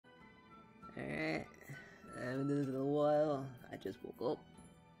just woke up.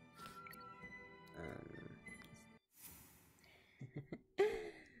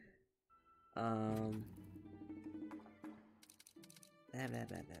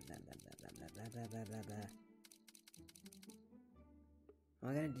 Am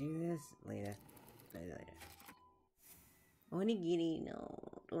I gonna do this? Later. Later. Onigiri, no.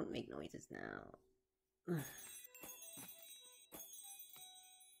 Don't make noises now.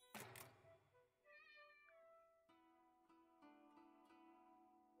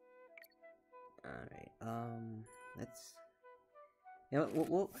 Alright, let's... You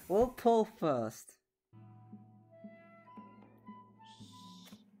know, we'll pull first.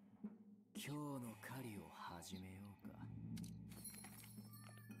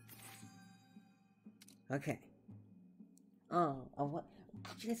 Okay. What?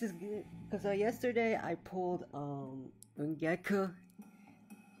 This is good. Because yesterday I pulled, Ungaikyo.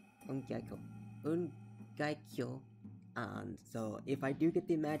 And so if I do get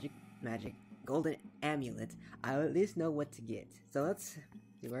the magic golden amulet, I'll at least know what to get. So let's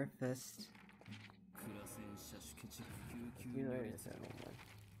do our first.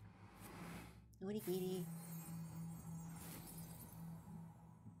 Onigiri.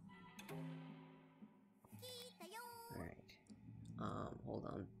 Alright. Hold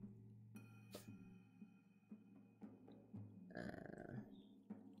on.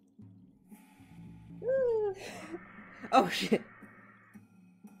 Oh shit!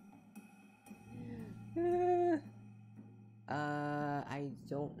 I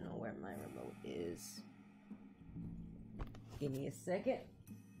don't know where my remote is. Give me a second.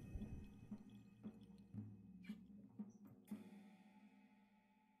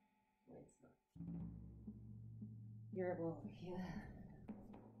 You're over here.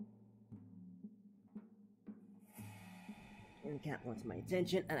 And the cat wants my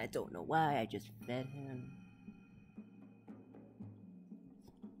attention, and I don't know why. I just fed him.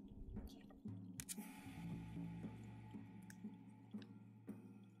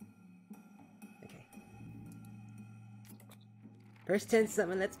 Okay. First 10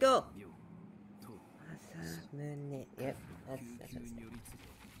 summon, let's go! Yep, that's what it's like.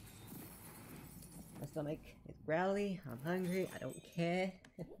 My stomach is growly, I'm hungry, I don't care.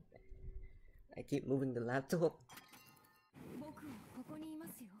 I keep moving the laptop.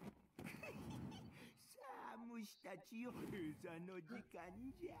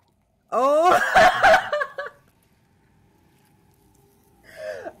 Oh!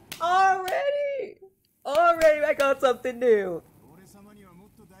 Already I got something new!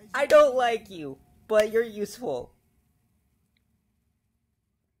 I don't like you, but you're useful.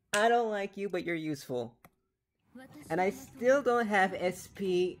 I don't like you, but you're useful. And I still don't have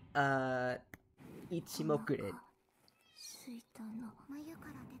SP, Ichimokure.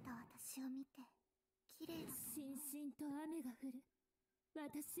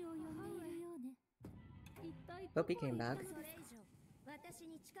 Hope he came back.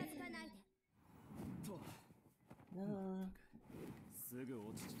 No.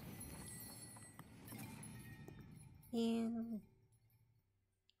 Yeah.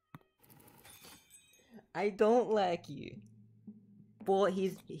 I don't like you, but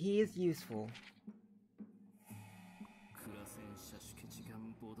he is useful.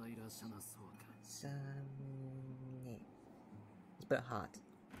 Let's put heart.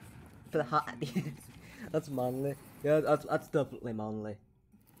 Put a heart at the end. That's manly. Yeah, that's definitely manly.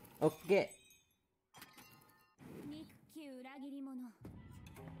 Okay.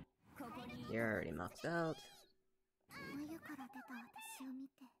 You're already maxed out.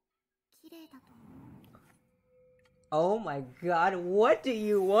 Oh my god, what do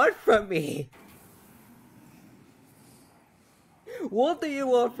you want from me? What do you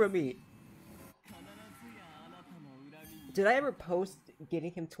want from me? Did I ever post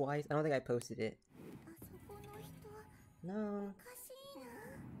getting him twice? I don't think I posted it. No.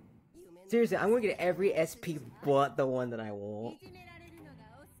 Seriously, I'm gonna get every SP but the one that I want.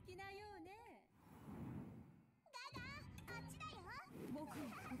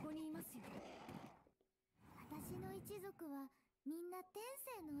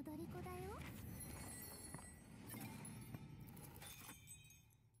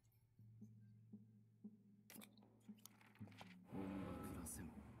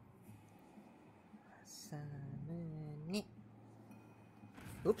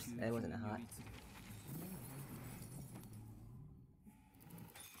 Oops, that wasn't a heart.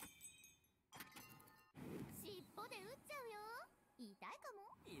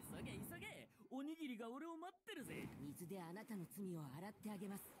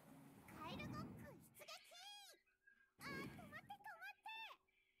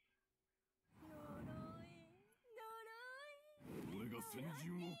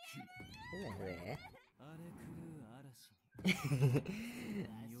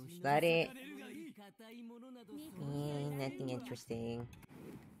 Buddy. Nothing interesting.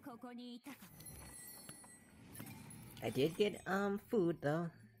 I did get food though.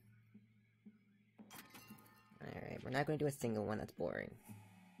 Alright, we're not gonna do a single one, that's boring.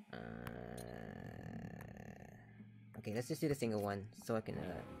 Okay, let's just do the single one so I can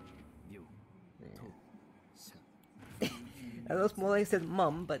a little small like said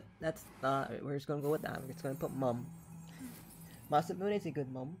mum, but that's we're just gonna go with that. We're just gonna put mum. Masamune is a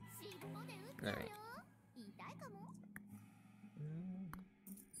good mum. Alright.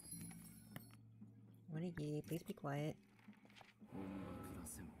 Onigi, please be quiet.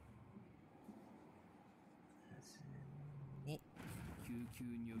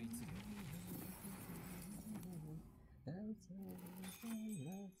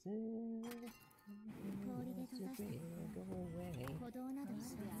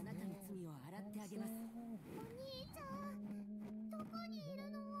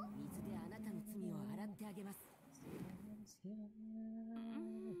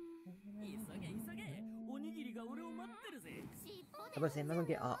 I was saying I'm gonna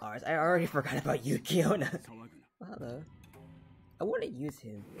get all R's. I already forgot about Yukio. Well, hello. I want to use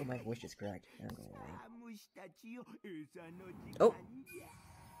him. Oh, my voice just cracked. Oh!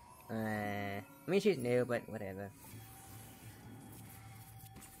 I mean, she's new, but whatever.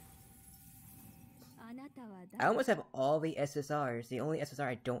 I almost have all the SSRs. The only SSR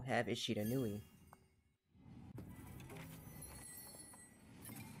I don't have is Shiranui.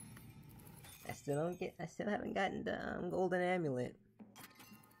 I still haven't gotten the golden amulet.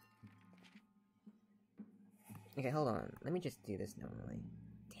 Okay, hold on. Let me just do this normally.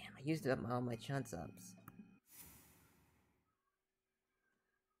 Damn, I used up all my chance ups.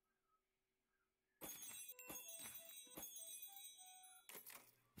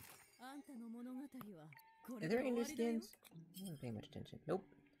 Are there any new skins? I don't pay much attention. Nope.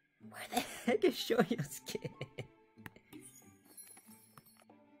 Where the heck is Shoyo's skin?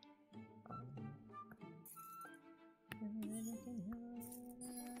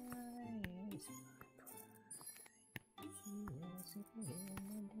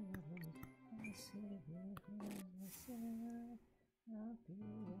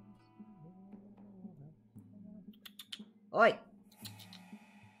 Oi!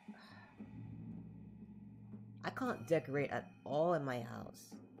 I can't decorate at all in my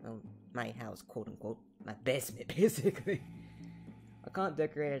house. Well, my house, quote unquote. My basement, basically. I can't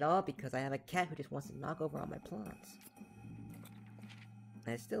decorate at all because I have a cat who just wants to knock over all my plants.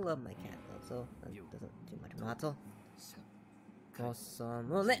 I still love my cat though, so that doesn't do much matter.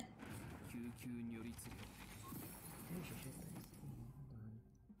 Amulet!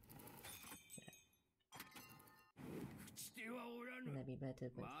 That'd be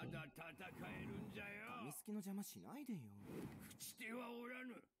better, but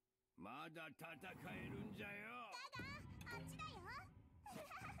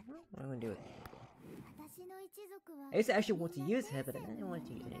what am I gonna do with it? I used to actually want to use her, but I didn't want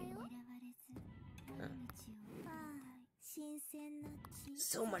to use it anymore.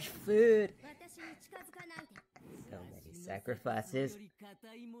 So much food! So many sacrifices.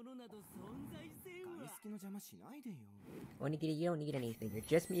 Onigiri, you don't need anything. You're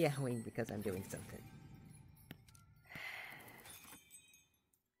just meowing because I'm doing something.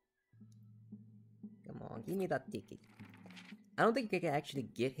 Come on, give me that ticket. I don't think you can actually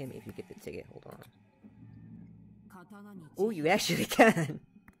get him if you get the ticket. Hold on. Oh, you actually can!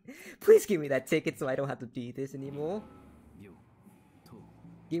 Please give me that ticket so I don't have to do this anymore.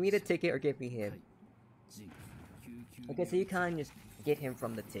 Give me the ticket or give me him. Okay, so you can't just get him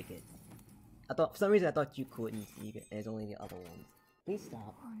from the ticket. For some reason I thought you couldn't, so there's only the other ones. Please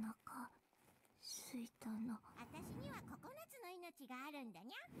stop.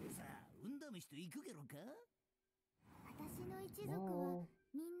 No.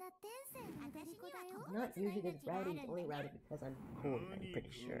 Not usually this rowdy, it's only rowdy because I'm cool, I'm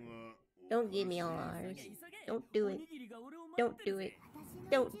pretty sure. Don't give me all R's. Don't do it. Don't do it.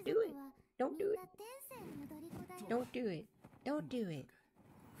 Don't do it. Don't do it. Don't do it. Don't do it.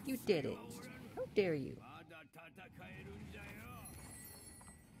 You did it. How dare you?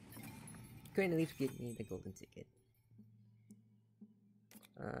 Couldn't at least get me the golden ticket.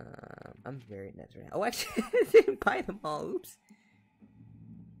 I'm very nuts right now. Oh, actually, I didn't buy them all. Oops.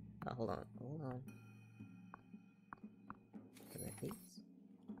 Hold on. Hold on. Please.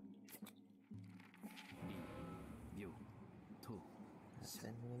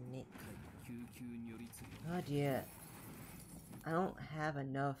 Oh dear. I don't have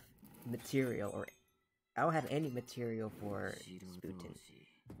enough material or I don't have any material for Sputin.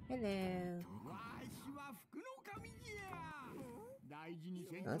 Hello.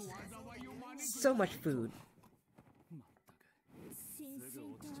 That's so much food.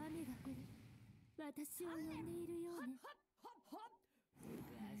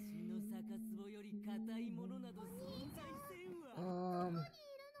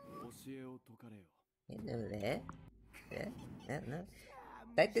 Hello there. No.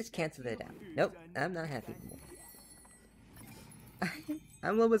 That just cancel it out. Nope, I'm not happy anymore.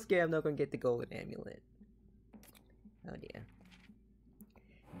 I'm a little bit scared I'm not gonna get the golden amulet. Oh dear.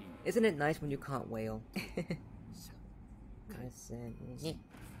 Isn't it nice when you can't wail?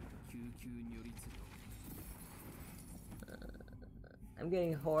 I'm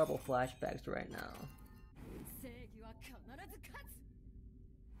getting horrible flashbacks right now.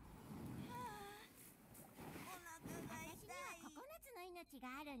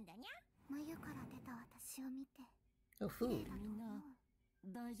 Oh, food.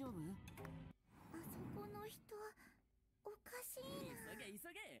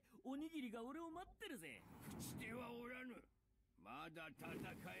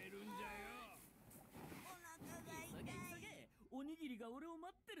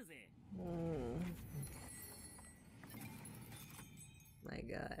 My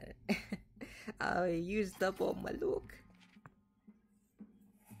god. I used up all my look.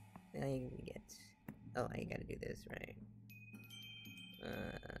 Now you get... Oh, I gotta do this, right?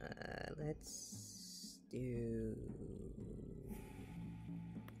 Let's do...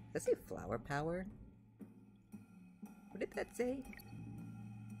 Let's say flower power? What did that say?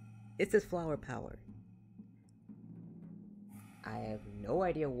 It says flower power. I have no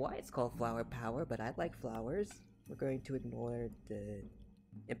idea why it's called flower power, but I like flowers. We're going to ignore the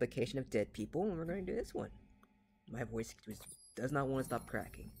implication of dead people, and we're going to do this one. My voice does not want to stop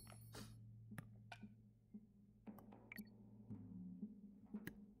cracking.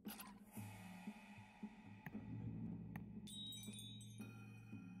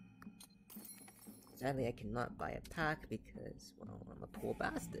 Sadly, I cannot buy a pack because, well, I'm a poor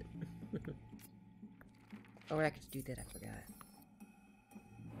bastard. Or I could do that, I forgot.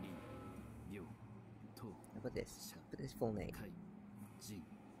 How about this? Put his full name.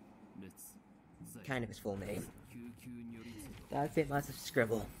 Kind of his full name. That's it, massive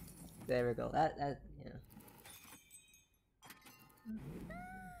scribble. There we go. That, yeah.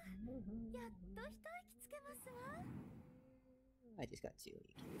 I just got two.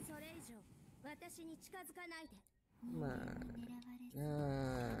 Come on.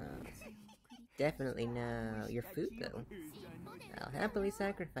 Definitely no. Your food, though. I'll happily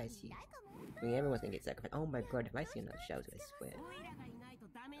sacrifice you. I mean, everyone's gonna get sacrificed. Oh my god, if I see another shout, I swear.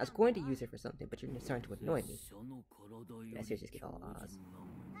 I was going to use it for something, but you're starting to annoy me. Did I seriously just get all Oz?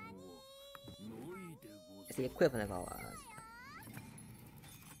 It's the equivalent of all Oz.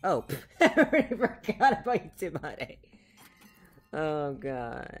 Oh, I already forgot about Yutsumaru. Oh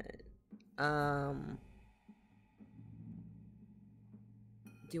god.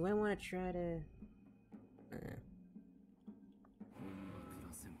 Do I want to try to...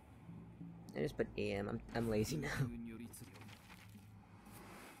 I just put AM. I'm lazy now.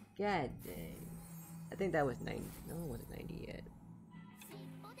 God dang. I think that was 90. No, it wasn't 90 yet.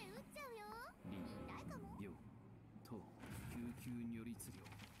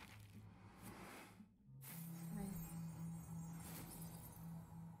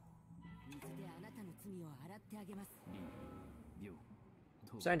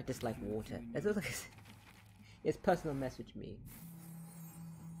 I'm starting to dislike water. That looks like it's personal message me.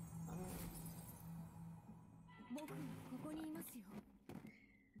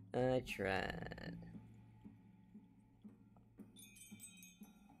 I tried.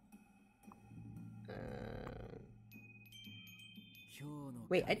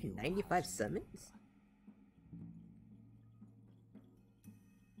 Wait, I did 95 summons?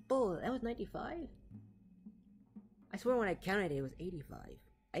 Bull, that was 95? I swear when I counted it, it was 85.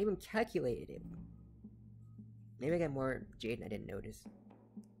 I even calculated it. Maybe I got more jade and I didn't notice.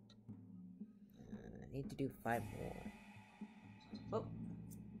 I need to do 5 more. Oh!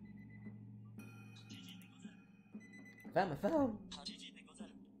 I found my phone!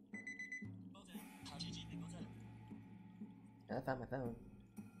 I found my phone.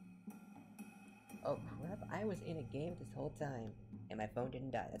 Oh crap, I was in a game this whole time, and my phone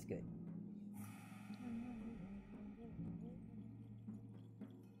didn't die, that's good.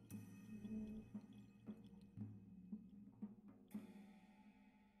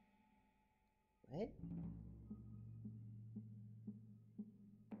 What?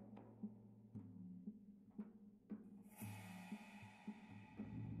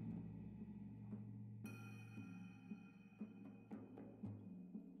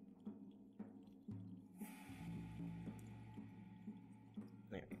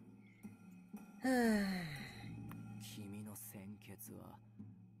 君の鮮血は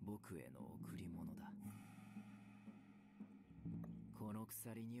僕への贈り物だ。この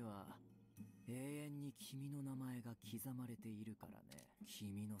鎖には永遠に君の名前が刻まれているからね。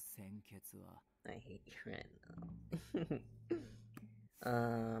君の鮮血は。I hate you right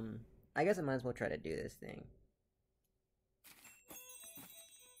now. I guess I might as well try to do this thing.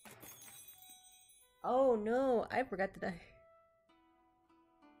 Oh no, I forgot that I...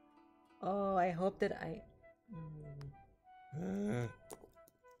 Oh, I hope that I...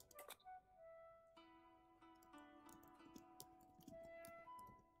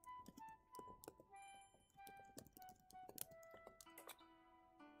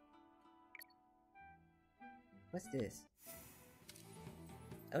 What's this?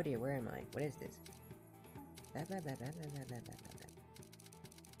 Oh dear, where am I? What is this? I'm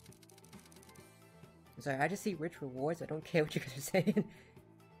sorry, I just see rich rewards. I don't care what you guys are saying.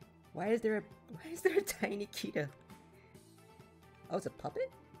 Why is there a tiny Kido? Oh, it's a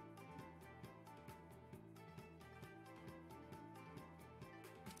puppet?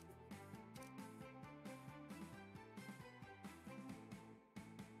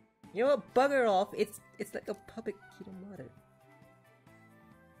 You know what? Bugger off. It's like a puppet Kidomaru.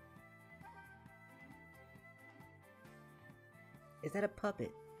 Is that a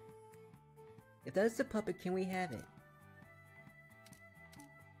puppet? If that's a puppet, can we have it?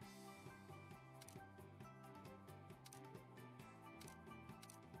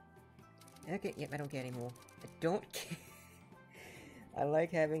 Okay, yep, I don't care anymore. I don't care. I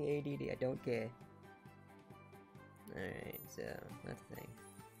like having ADD, I don't care. Alright, so, that's the thing.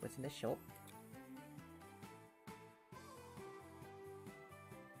 What's in the shop?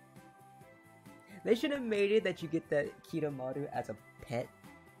 They should have made it that you get that Kidomaru as a pet.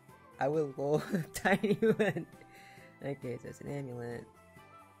 I will roll a tiny one. Okay, so it's an amulet.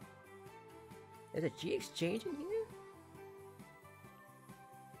 There's a G exchange in here?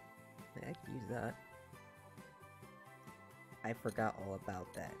 I could use that. I forgot all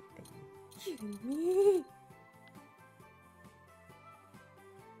about that. Are you kidding me?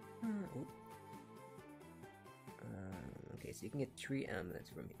 Okay, so you can get 3 amulets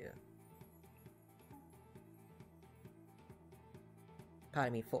from here.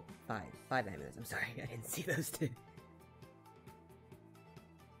 Pardon me, 5 amulets. I'm sorry, I didn't see those two.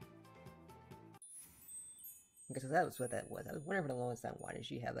 Okay, so that was what that was. I was wondering for the longest time, why did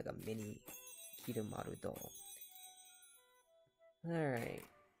she have like a mini Kidomaru doll? Alright.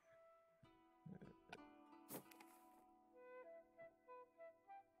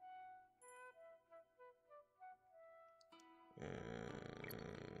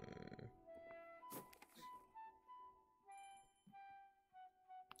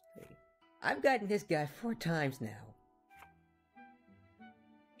 I've gotten this guy 4 times now.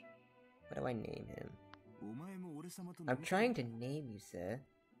 What do I name him? I'm trying to name you, sir.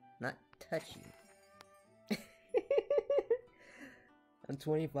 Not touch you. I'm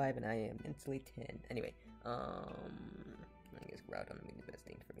 25 and I am mentally 10. Anyway, I guess Groudon would be the best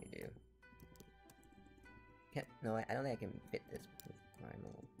thing for me to do. No, I don't think I can fit this with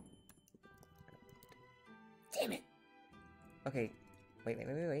Primal. Damn it! Okay, wait.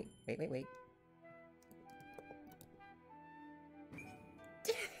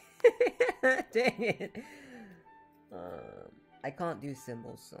 Dang it! I can't do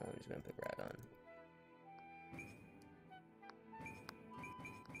symbols, so I'm just gonna put Groudon.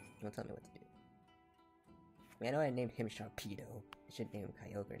 Don't tell me what to do. I mean, I know I named him Sharpedo. I should name him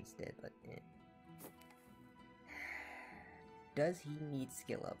Kyogre instead, but eh. Does he need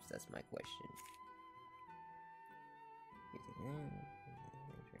skill ups? That's my question.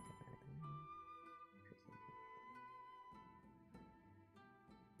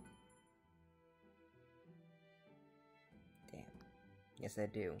 Damn. Yes, I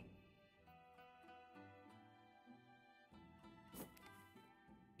do.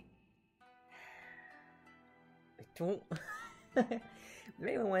 I don't. If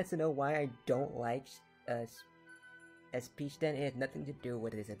anyone wants to know why I don't like Peach, then it has nothing to do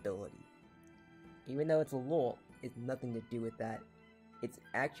with his ability. Even though it's a lore, it's nothing to do with that. It's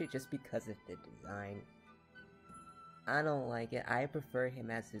actually just because of the design. I don't like it. I prefer him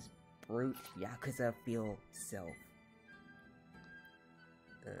as his brute Yakuza feel self.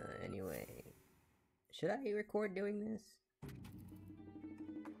 Anyway. Should I record doing this?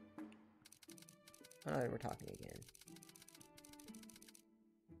 Oh, we're talking again.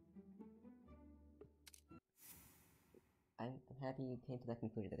 I'm happy you came to that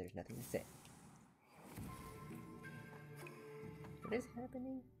conclusion that there's nothing to say. What is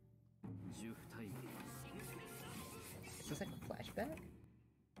happening? Is this like a flashback?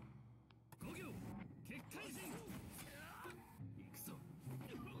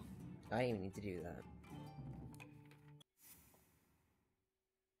 I didn't even need to do that.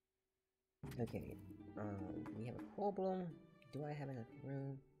 Okay, we have a problem. Do I have enough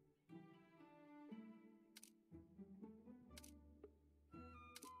room?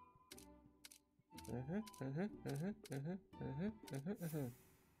 Do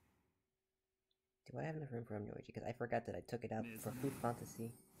I have enough room for Onmyoji? Because I forgot that I took it out for Food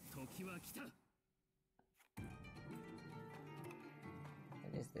Fantasy.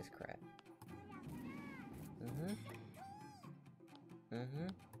 What is this crap?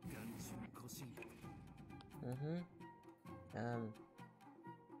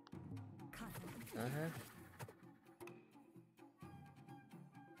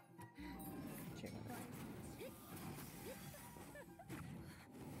 Check it out.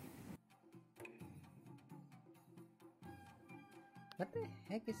 What the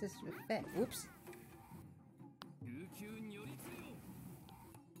heck is this effect? Whoops!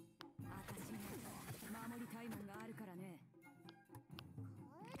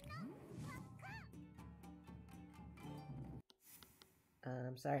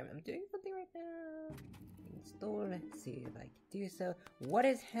 I'm sorry, I'm doing something right now. Install, let's see if I can do so. What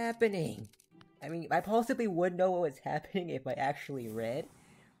is happening? I mean, I possibly would know what was happening if I actually read,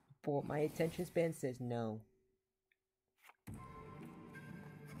 but my attention span says no.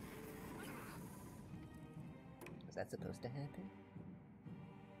 Was that supposed to happen?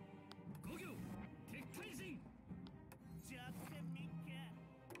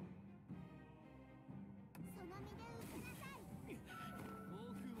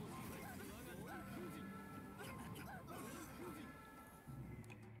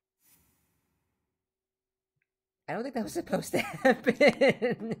 I don't think that was supposed to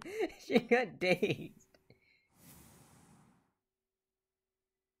happen. She got dazed.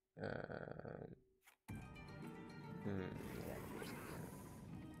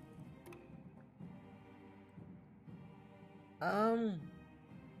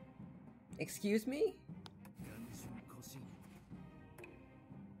 Excuse me?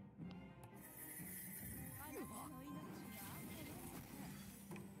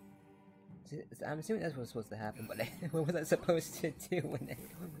 I'm assuming that's what was supposed to happen, but what was I supposed to do when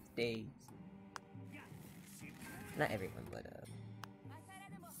everyone was dazed? Not everyone, but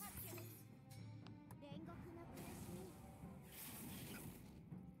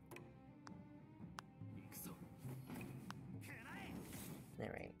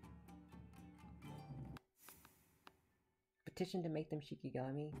alright. Petition to make them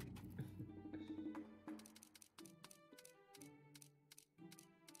Shikigami?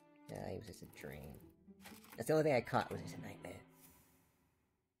 Yeah, it was just a dream. That's the only thing I caught was just a nightmare.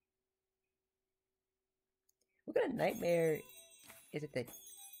 What kind of nightmare is it that...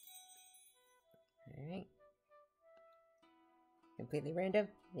 Alright. Completely random.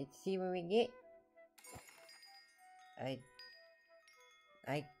 Let's see what we get.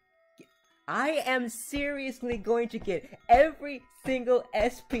 I am seriously going to get every single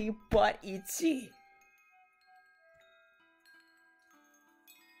SP but Ichi.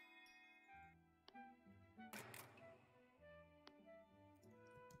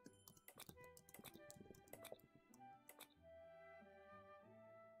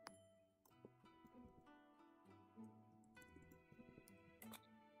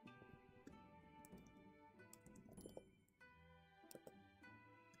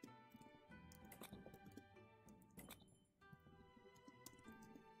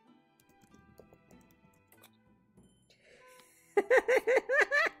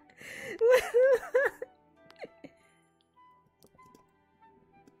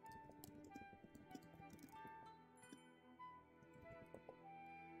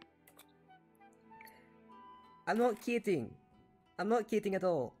 I'm not kidding. I'm not kidding at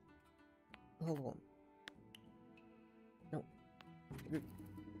all. Hold on. No.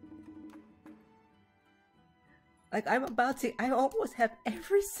 Like, I almost have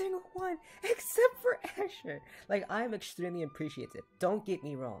every single one except for Asher. Like, I'm extremely appreciative. Don't get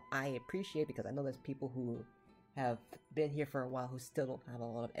me wrong. I appreciate because I know there's people who have been here for a while who still don't have a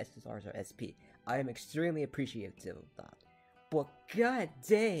lot of SSRs or SP. I am extremely appreciative of that. But god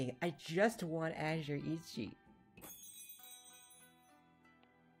dang, I just want Azure Ichi.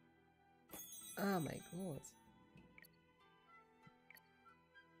 Oh my god.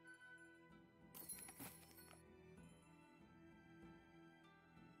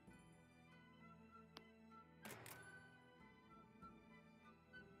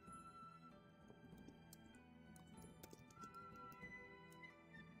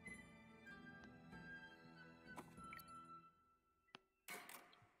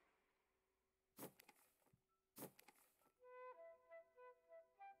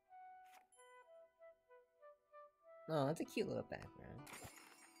 Oh, it's a cute little background.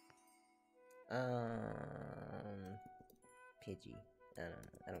 Pidgey.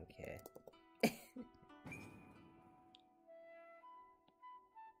 I don't care.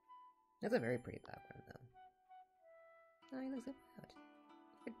 That's a very pretty background, though. Oh, he looks so proud.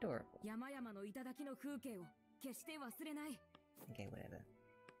 Adorable. Okay, whatever.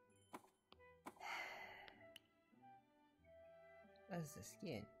 What's the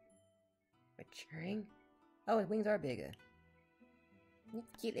skin? Maturing? Oh, his wings are bigger.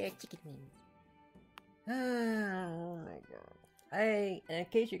 Cute little chicken wings. Oh my god. And in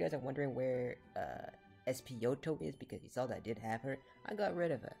case you guys are wondering where Espioto is, because you saw that I did have her, I got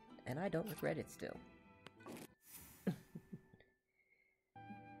rid of her. And I don't regret it still.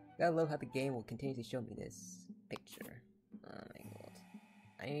 Gotta love how the game will continue to show me this picture. Oh my god.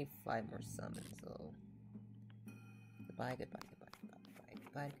 I need 5 more summons, so... Goodbye, goodbye, goodbye, goodbye,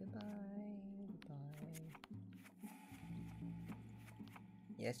 goodbye, goodbye, goodbye.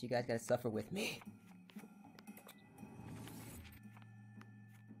 Yes, you guys gotta suffer with me.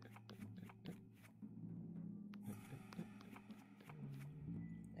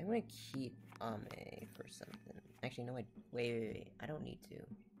 I'm gonna keep Ame for something. Actually, no, wait. I don't need to.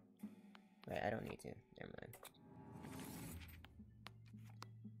 Right, I don't need to. Never mind.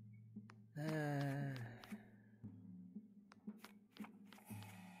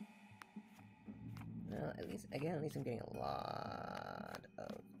 Well, at least I'm getting a lot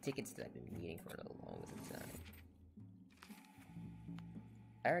of tickets that I've been needing for the longest time.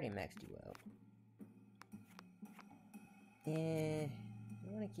 I already maxed you out. Yeah, I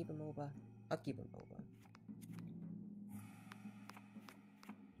want to keep him over. I'll keep him over.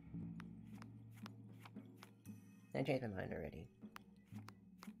 I changed my mind already.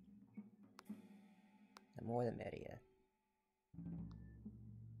 The more the merrier.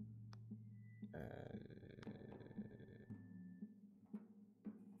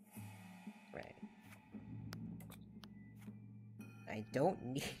 Right. I don't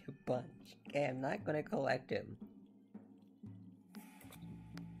need a bunch. Okay, I'm not gonna collect him.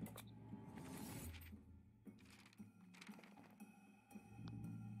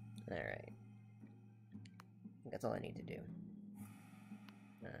 Alright. That's all I need to do.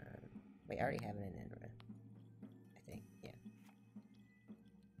 Wait, I already have it in Enra. I think, yeah.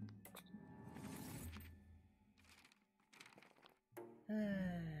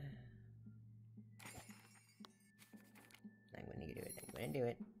 I'm gonna do it. I'm gonna do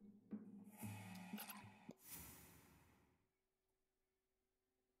it.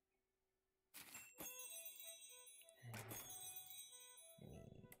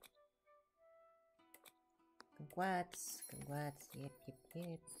 Congrats, congrats, yep.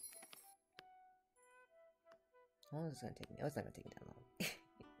 How long is this gonna take me? Oh, it's not gonna take me that long.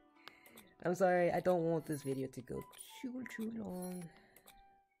 I'm sorry, I don't want this video to go too long.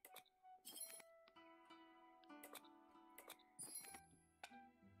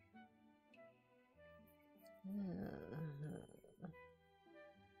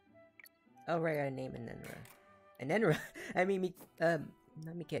 Oh right, I name Enenra. Enenra? I mean,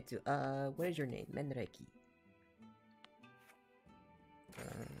 not Miketu. What is your name? Menreki.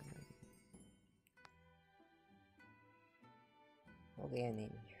 Okay, I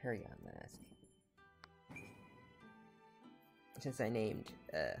named Hurrion Mask. Since I named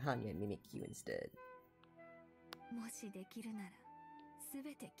Hanya Mimikyu instead.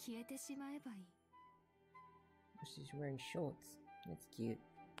 She's wearing shorts. That's cute.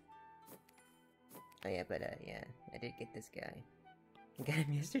 Oh yeah, but yeah, I did get this guy. I got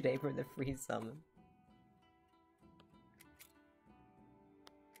him yesterday for the free summon.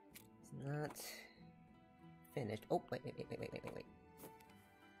 It's not finished. Oh, wait.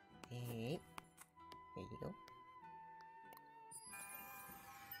 Hey, here you go.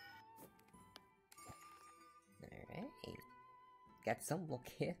 Alright. Got some look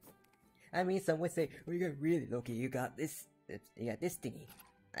here. I mean, some would say, oh, you got really lucky, you got this thingy.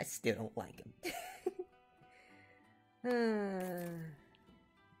 I still don't like him.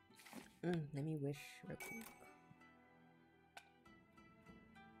 Let me wish real quick.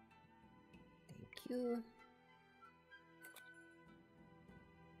 Thank you.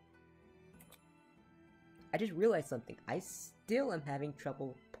 I just realized something. I still am having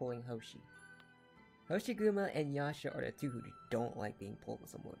trouble pulling Hoshi. Hoshiguma and Yasha are the two who don't like being pulled for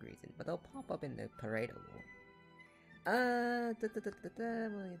some weird reason, but they'll pop up in the Pareto wall.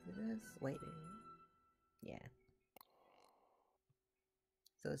 Wait. Yeah.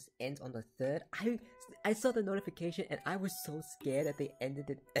 So this ends on the 3rd. I saw the notification and I was so scared that they ended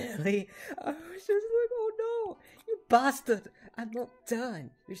it early. I was just like, oh no! You bastard! I'm not done!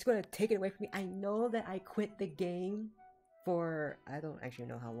 You're just gonna take it away from me. I know that I quit the game for... I don't actually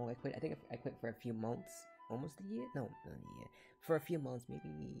know how long I quit. I think I quit for a few months. Almost a year? No, not a year. For a few months,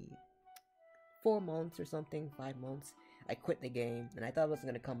 maybe 4 months or something, 5 months. I quit the game, and I thought I wasn't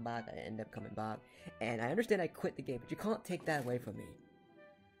gonna come back. I ended up coming back. And I understand I quit the game, but you can't take that away from me.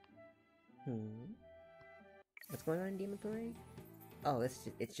 What's going on in Demon Parade? Oh, it's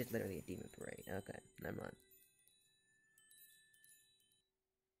just literally a Demon Parade. Okay, never mind.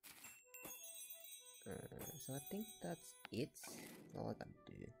 So I think that's it. That's all I gotta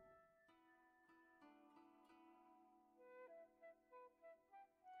do.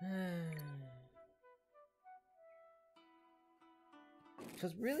 I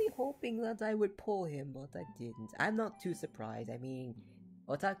was really hoping that I would pull him, but I didn't. I'm not too surprised. I mean,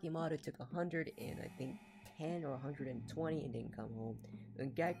 Otakimaru took 100 and I think 10 or 120 and didn't come home.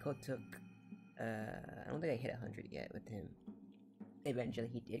 And Gecko took, I don't think I hit 100 yet with him. Eventually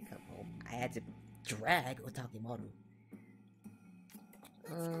he did come home. I had to drag Otakimaru.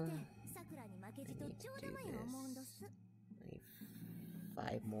 I need to do this. I need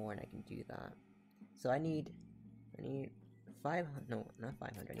 5 more and I can do that. So I need 500, no, not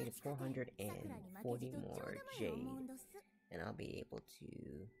 500, I need 440 more jade. And I'll be able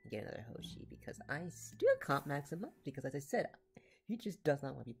to get another Hoshi because I still can't max him up because, as I said, he just does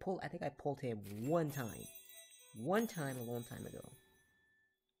not want to be pulled. I think I pulled him one time. One time a long time ago.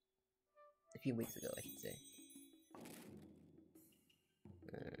 A few weeks ago, I should say.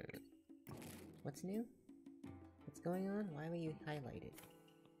 What's new? What's going on? Why were you highlighted?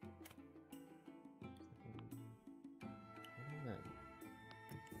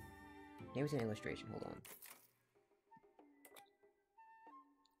 Maybe it's an illustration, hold on.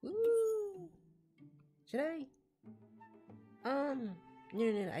 Woo! Should I? No,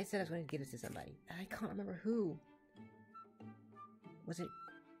 I said I was going to give this to somebody. I can't remember who. Was it?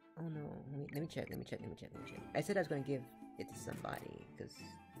 Oh no, let me check. I said I was going to give it to somebody, because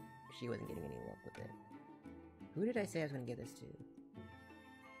she wasn't getting any luck with it. Who did I say I was going to give this to?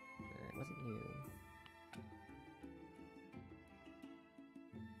 It wasn't you.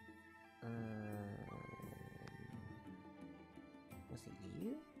 Was it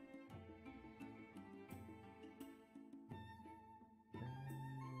you?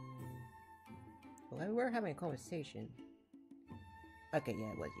 Well, we were having a conversation. Okay,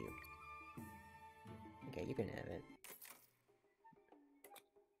 yeah, it was you. Okay, you can have it.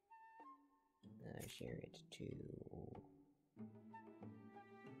 Share it to...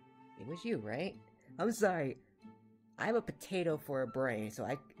 It was you, right? I'm sorry. I'm a potato for a brain, so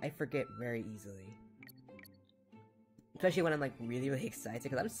I forget very easily. Especially when I'm like really excited,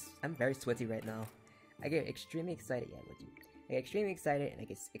 because I'm very sweaty right now. I get extremely excited. Yeah, what do you? I get extremely excited and I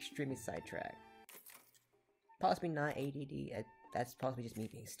get extremely sidetracked. Possibly not ADD. That's possibly just me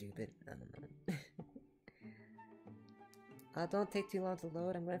being stupid. I don't know. Don't take too long to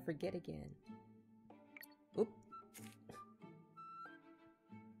load. I'm gonna forget again. Oop.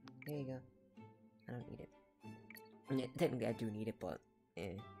 There you go. I don't need it. Yeah, technically I do need it, but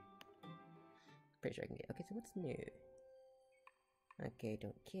pretty sure I can get. Okay, so what's new? Okay,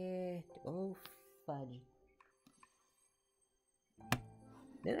 don't care. Oh, fudge.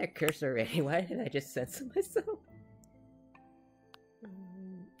 Didn't I curse already? Why did I just censor myself?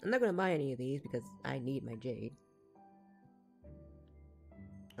 I'm not gonna buy any of these because I need my jade.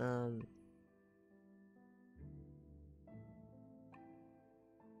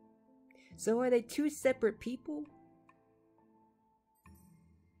 So are they two separate people?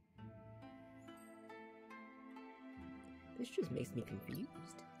 This just makes me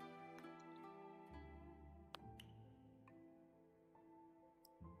confused.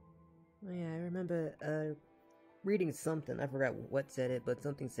 Oh yeah, I remember reading something, I forgot what said it, but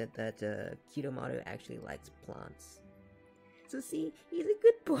something said that Kidomaru actually likes plants. So see, he's a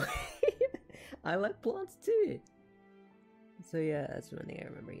good boy. I like plants too. So yeah, that's one thing I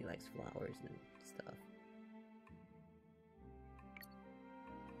remember, he likes flowers and stuff.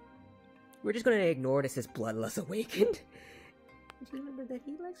 We're just gonna ignore this as Bloodlust Awakened. Just remember that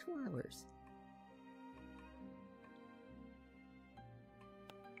he likes flowers.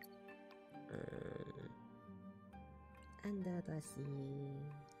 And that I see.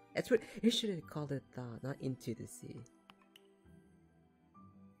 That's what it should have called it. Thought, not Into the Sea.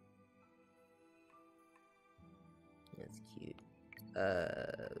 That's cute.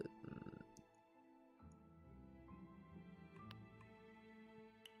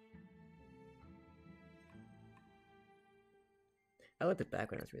 I like the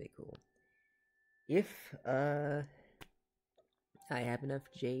background. It's really cool. If I have enough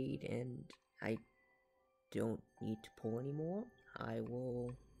jade and I don't need to pull anymore, I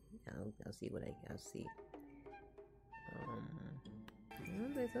will. I'll see what I'll see.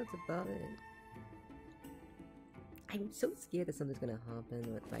 That's about it. I'm so scared that something's gonna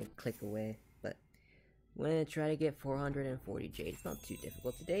happen if I click away, but I'm gonna try to get 440 jade. It's not too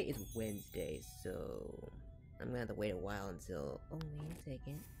difficult. Today is Wednesday, so I'm gonna have to wait a while until. Oh, wait a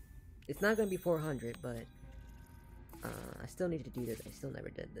second. It's not gonna be 400, but I still need to do this. I still never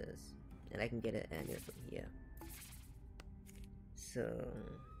did this, and I can get it annual from here. So,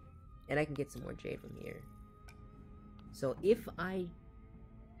 and I can get some more jade from here. So if I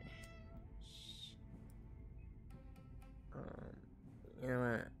you know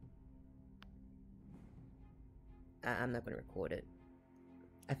what? I'm not gonna record it.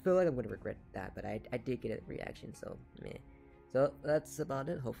 I feel like I'm gonna regret that, but I did get a reaction, so meh. So that's about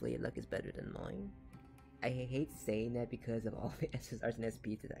it. Hopefully your luck is better than mine. I hate saying that because of all the SSRs and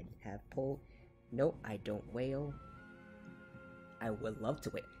SPs that I have pulled. No, I don't wail. I would love to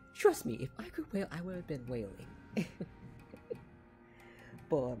wail. Trust me, if I could wail, I would have been wailing.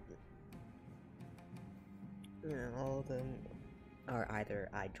 But all of them are either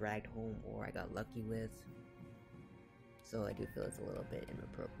I dragged home or I got lucky with. So I do feel it's a little bit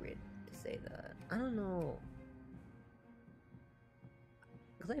inappropriate to say that. I don't know.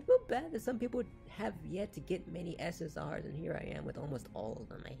 Because I feel bad that some people have yet to get many SSRs, and here I am with almost all of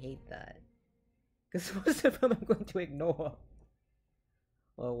them. I hate that. Because most of them I'm going to ignore.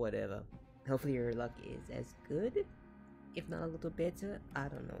 Or whatever. Hopefully your luck is as good, if not a little better. I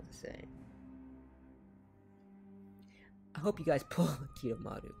don't know what to say. I hope you guys pull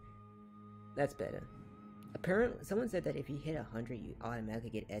Kidomaru. That's better. Apparently, someone said that if you hit 100, you automatically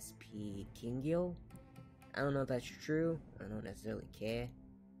get SP Kingyo. I don't know if that's true. I don't necessarily care.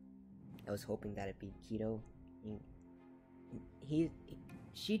 I was hoping that it'd be Kido.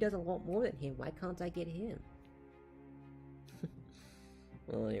 She does a lot more than him. Why can't I get him?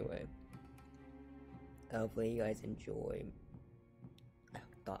 Well, anyway. Hopefully you guys enjoy. I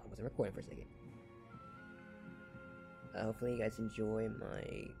thought I wasn't recording for a second. Hopefully you guys enjoy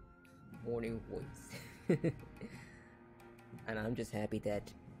my morning voice. And I'm just happy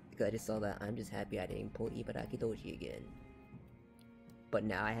that, because I just saw that, I'm just happy I didn't pull Ibaraki Doji again. But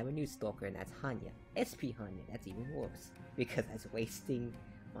now I have a new stalker, and that's Hanya. SP Hanya, that's even worse. Because that's wasting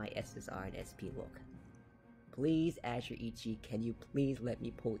my SSR and SP look. Please, Asher Ichi, can you please let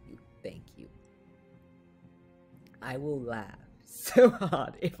me pull you? Thank you. I will laugh so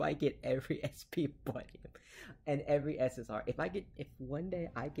hard if I get every SP but him and every SSR. If one day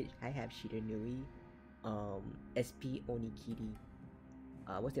I have Shiranui, SP Onikiri,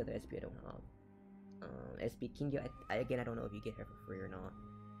 what's the other SP I don't have? SP Kingyo, again, I don't know if you get her for free or not.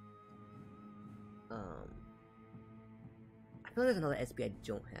 I feel like there's another SP I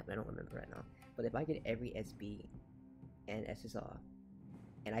don't have, but I don't remember right now. But if I get every SB and SSR,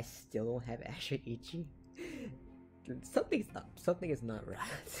 and I still don't have Asher Ichi, something's up. Something is not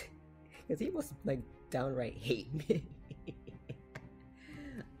right. Because he must, like, downright hate me.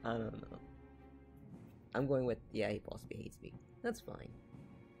 I don't know. I'm going with, yeah, he possibly hates me. That's fine.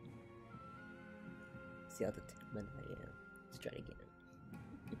 See how determined I am. Let's try to get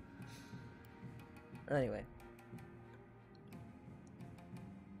him. Anyway.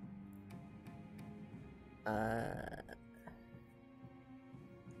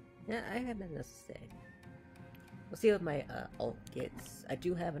 Yeah, I have nothing else to say. We'll see what my ult gets. I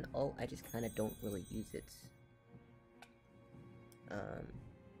do have an ult, I just kind of don't really use it.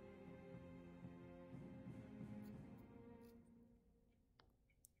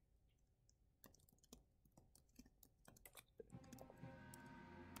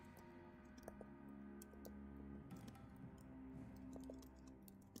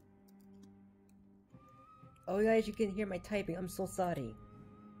 Oh guys, you can hear my typing, I'm so sorry.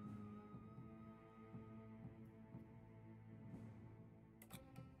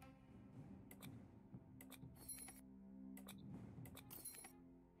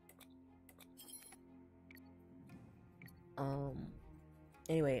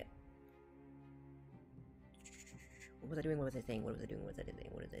 Anyway. What was I doing? What was I saying? What was I doing? What was I saying?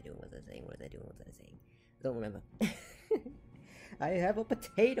 What was I doing? What was I saying? What was I doing? What was I saying? I don't remember. I have a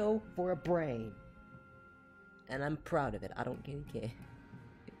potato for a brain. And I'm proud of it. I don't really care.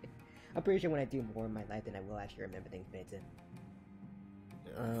 I'm pretty sure when I do more in my life, then I will actually remember things better.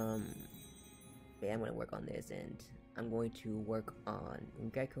 But yeah, I'm gonna work on this, and I'm going to work on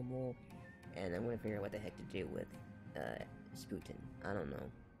Ungaikumo, and I'm gonna figure out what the heck to do with Sputin. I don't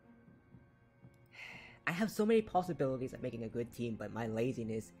know. I have so many possibilities of making a good team, but my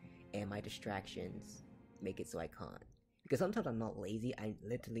laziness and my distractions make it so I can't. Because sometimes I'm not lazy, I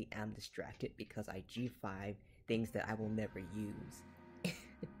literally am distracted because I G5 things that I will never use.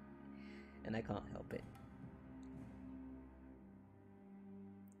 And I can't help it.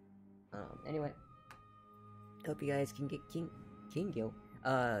 Anyway. Hope you guys can get Kingyo.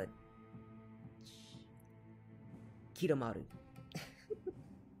 Kidomaru.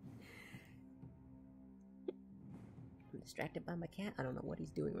 I'm distracted by my cat. I don't know what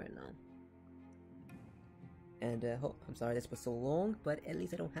he's doing right now. And I'm sorry this was so long, but at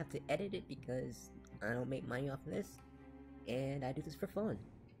least I don't have to edit it because I don't make money off of this, and I do this for fun.